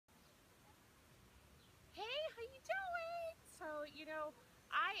So,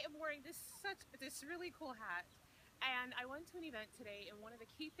 I am wearing this really cool hat, and I went to an event today, and one of the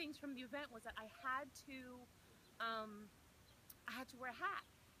key things from the event was that um, I had to wear a hat.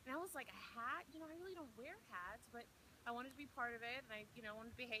 And I was like, a hat? I really don't wear hats, but I wanted to be part of it, and I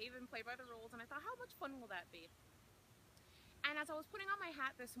wanted to behave and play by the rules, and I thought, how much fun will that be? And as I was putting on my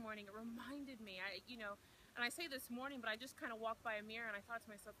hat this morning, it reminded me, and I say this morning, but I just kind of walked by a mirror and I thought to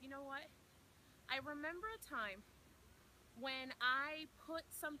myself, you know what? I remember a time when I put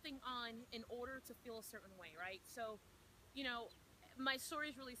something on in order to feel a certain way, right? So, you know, my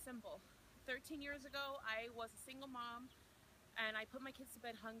story is really simple. 13 years ago, I was a single mom and I put my kids to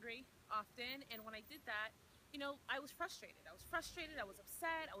bed hungry often. And when I did that, I was frustrated. I was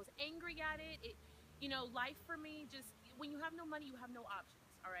upset, I was angry at it. Life for me, just when you have no money, you have no options,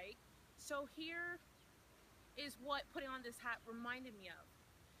 all right? So here is what putting on this hat reminded me of.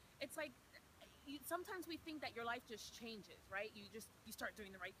 It's like, sometimes we think that your life just changes, right? You start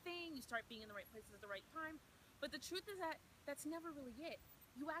doing the right thing, you start being in the right places at the right time. But the truth is that that's never really it.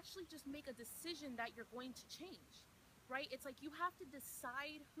 You actually just make a decision that you're going to change, right? It's like you have to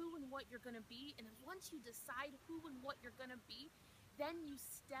decide who and what you're going to be. And once you decide who and what you're going to be, then you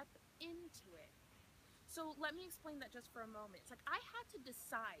step into it. So let me explain that just for a moment. It's like I had to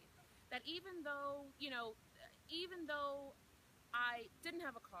decide that even though I didn't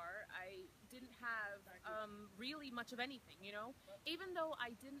have a car, I didn't have really much of anything, even though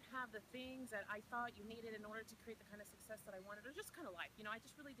I didn't have the things that I thought you needed in order to create the kind of success that I wanted, or just kind of life, I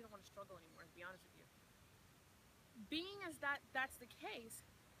just really didn't want to struggle anymore, to be honest with you. Being as that's the case,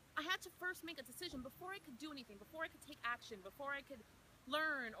 I had to first make a decision before I could do anything, before I could take action, before I could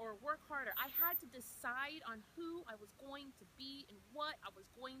learn or work harder. I had to decide on who I was going to be and what I was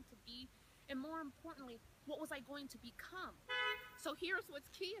going to be, and more importantly, what was I going to become. So here's what's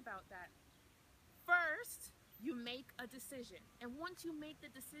key about that. First, you make a decision, and once you make the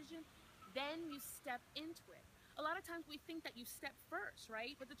decision, then you step into it. A lot of times we think that you step first,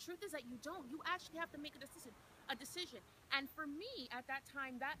 right? But the truth is that you don't. You actually have to make a decision. And for me at that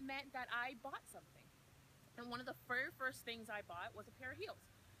time, that meant that I bought something. And one of the very first things I bought was a pair of heels,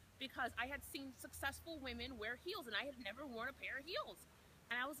 because I had seen successful women wear heels and I had never worn a pair of heels.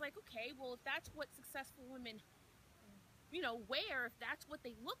 And I was like, okay, well, if that's what successful women, wear, if that's what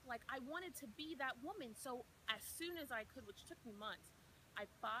they look like, I wanted to be that woman. So as soon as I could, which took me months,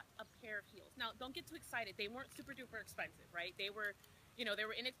 I bought a pair of heels. Now, don't get too excited. They weren't super duper expensive, right? They were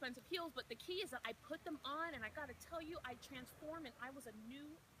inexpensive heels, but the key is that I put them on, and I gotta tell you, I transformed and I was a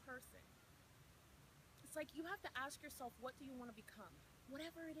new person. It's like you have to ask yourself, what do you want to become?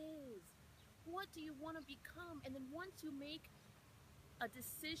 Whatever it is, what do you want to become? And then once you make a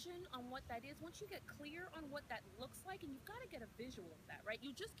decision on what that is, once you get clear on what that looks like, and you've got to get a visual of that, right?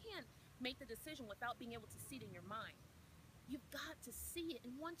 You just can't make the decision without being able to see it in your mind. You've got to see it,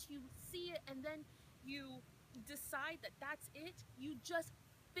 and once you see it and then you decide that that's it, you just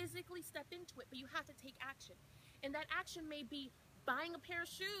physically step into it, but you have to take action. And that action may be buying a pair of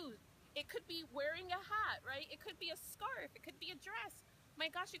shoes. It could be wearing a hat, right? It could be a scarf. It could be a dress. My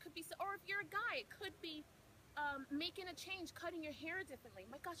gosh, it could be, or if you're a guy, it could be making a change, cutting your hair differently.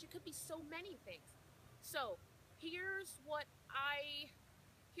 My gosh, it could be so many things. So here's what I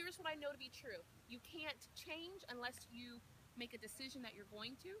know to be true. You can't change unless you make a decision that you're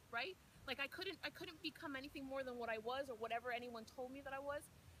going to, right? Like I couldn't become anything more than what I was or whatever anyone told me that I was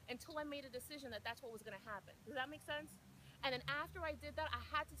until I made a decision that that's what was going to happen. Does that make sense? And then after I did that, I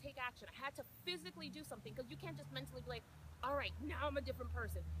had to take action. I had to physically do something, because you can't just mentally be like, all right, now I'm a different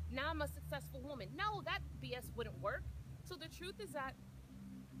person. Now I'm a successful woman. No, that BS wouldn't work. So the truth is that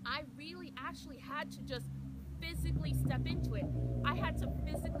I really actually had to just physically step into it. I had to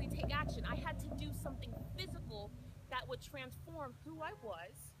physically take action. I had to do something physical that would transform who I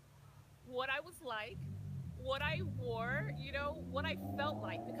was, what I was like, what I wore, what I felt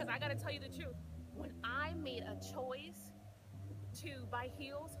like. Because I got to tell you the truth, when I made a choice to buy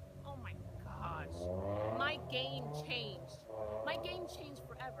heels, oh my gosh, my game changed. My game changed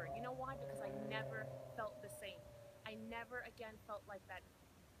forever. You know why? Because I never felt the same. I never again felt like that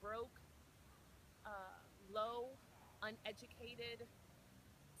broke, low, uneducated,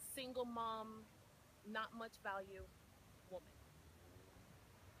 single mom, not much value woman.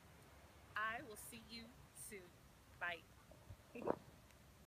 I will see you soon. Bye.